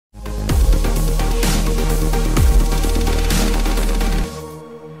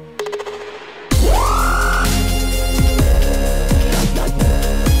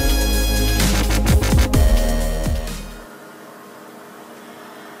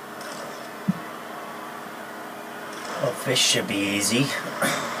This should be easy.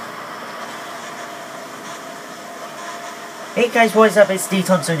 Hey guys, what is up? It's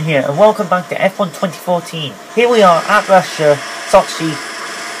DtonZoNE here, and welcome back to F1 2014. Here we are at Russia, Sochi,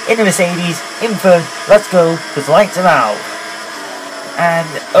 in the Mercedes, in third. Let's go, because lights are out. And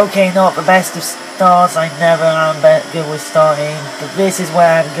okay, not the best of starts. I never am good with starting, but this is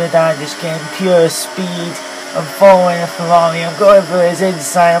where I'm good at. Just getting pure speed. I'm following a Ferrari. I'm going for his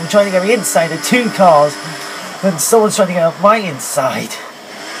inside. I'm trying to get the inside of two cars, and someone's trying to get up my inside.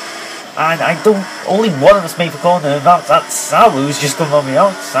 And I don't, only one of us made the corner, and that's Sabu, who's just come on the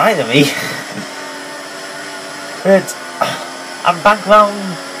outside of me. But I'm back round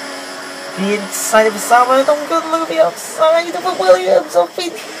the inside of the Sabu, and I'm going to look at the outside of the Williams. I've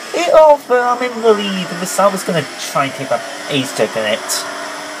been hit off, but I'm in the lead, and the Sabu's going to try and take that ace took in it.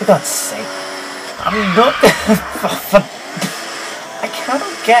 For God's sake. I'm not I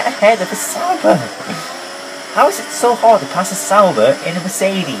cannot get ahead of the Sauber. How is it so hard to pass a Sauber in a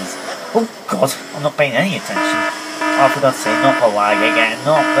Mercedes? Oh god, I'm not paying any attention. Oh, for God's sake, not the lag again,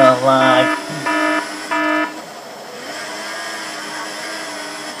 not the lag.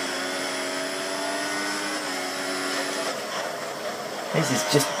 This is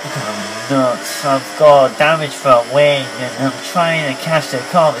just becoming nuts. I've got damage for a wing and I'm trying to catch the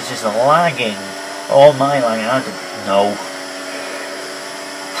car that's just lagging. All my lagging, I don't know.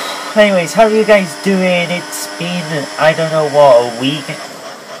 Anyways, how are you guys doing? It's been, I don't know what, a week?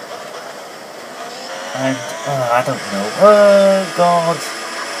 And, I don't know. Oh, God.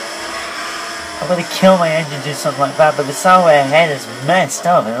 I'm going to kill my engine or something like that, but the Sauber ahead is messed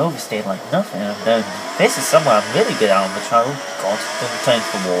up and overstayed like nothing. And this is somewhere I'm really good at on the track. Oh, God. Don't turn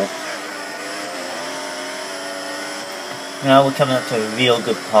to the wall. Now we're coming up to a real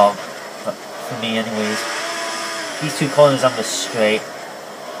good part. For me, anyways. These two corners on the straight.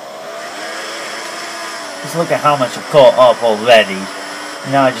 Just look at how much I've caught up already.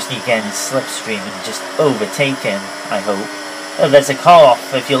 Now I just need to get in his slipstream and just overtake him, I hope. Oh, there's a car off.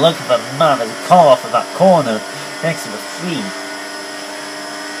 If you're looking for the map, there's a car off of that corner next to the free.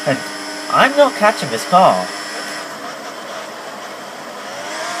 And I'm not catching this car.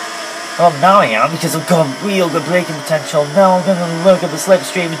 Well, now I am, because I've got real good braking potential. Now I'm going to look at the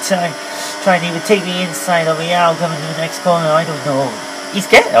slipstream and try and either take the inside or the out coming to the next corner. I don't know. He's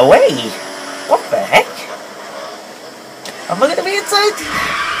getting away. What the heck? I'm looking at the inside.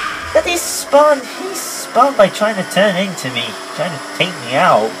 That he spun by trying to turn into me, trying to take me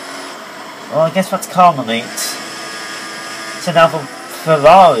out. Well, I guess that's karma, mate. So now the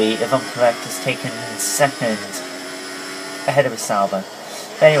Ferrari, if I'm correct, is taken second ahead of the Sauber.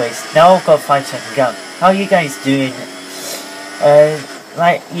 But anyways, now I've got a 5-second gap. How are you guys doing?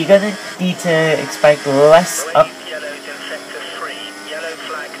 Like, you're gonna need to expect less up. Yellows in sector 3. Yellow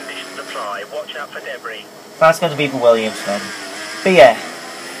flag conditions apply. Watch out for debris. That's going to be for Williams then. But yeah.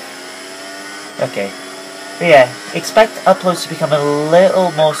 Okay. But yeah, expect uploads to become a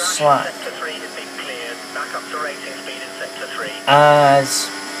little more slack. Sector 3 has been cleared. Back up to racing speed in sector 3. As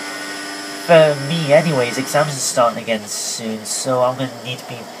for me anyways, exams are starting again soon, so I'm going to need to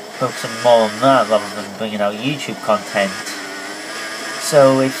be focusing more on that rather than bringing out YouTube content.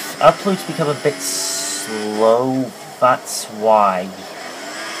 So if uploads become a bit slow, that's why.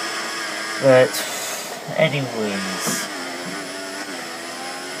 But anyways,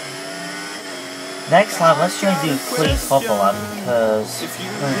 next time let's try and do a clean proper lap because I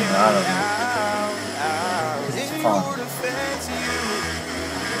don't know, because it's fun.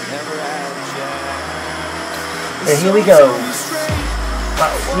 So here we go.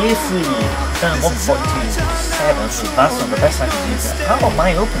 Lap 3-3, done 1.27, so that's not the best I can do. How am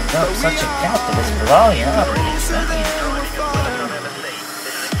I opening up such a gap to this Ferrari? I don't really expect it.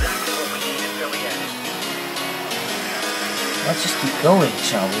 Let's just keep going,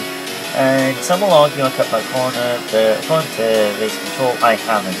 shall we? And some will argue I cut my corner, but according to race control, I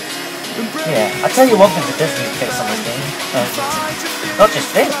haven't. Yeah, I tell you one thing that does need to fix on this game, and not just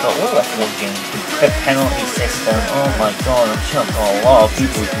this, but all F1 games, the penalty system. Oh my god, I'm sure I've got a lot of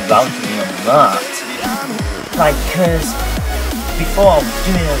people who can vouch for me on that. Like, cause before I was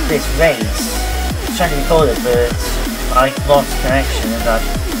doing this race, I was trying to record it, but I lost connection and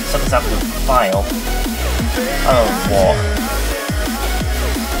something's happened with the file. I don't know what.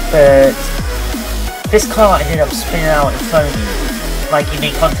 But this car ended up spinning out in front of me, like he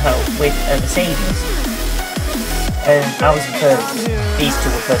made contact with a Mercedes. And I was in third, these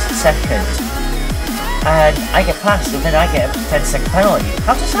two were first and second. And I get past and then I get a 10-second penalty.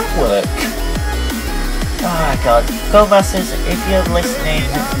 How does that work? Ah, god. Go-Masters, if you're listening,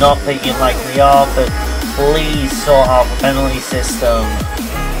 not that you likely are, but please sort out the penalty system.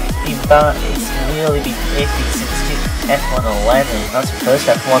 It's really been iffy since F111. That's the first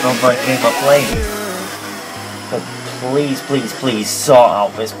F1 online game I played. But please, please, please sort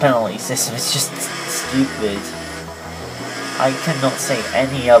out this penalty system. It's just stupid. I cannot say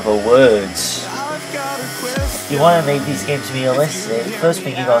any other words. If you want to make these games realistic, the first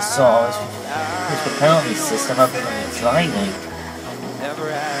thing you gotta sort out is the penalty system other than the driving.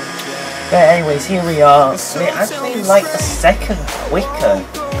 But anyways, here we are. We're actually like a second quicker.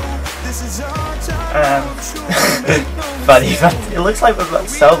 Funny, it looks like we've got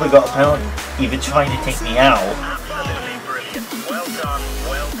Selva got a penalty even trying to take me out. Absolutely brilliant. Well done,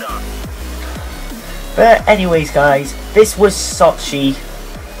 well done. But anyways guys, this was Sochi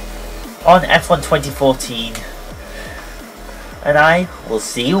on F1 2014. And I will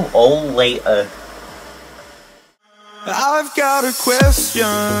see you all later. I've got a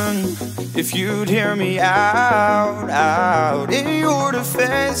question, if you'd hear me out. In your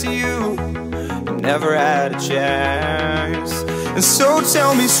defense, you never had a chance. And so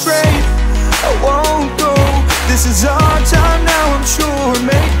tell me straight, I won't go. This is our time now, I'm sure,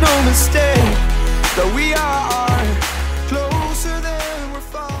 make no mistake, that we are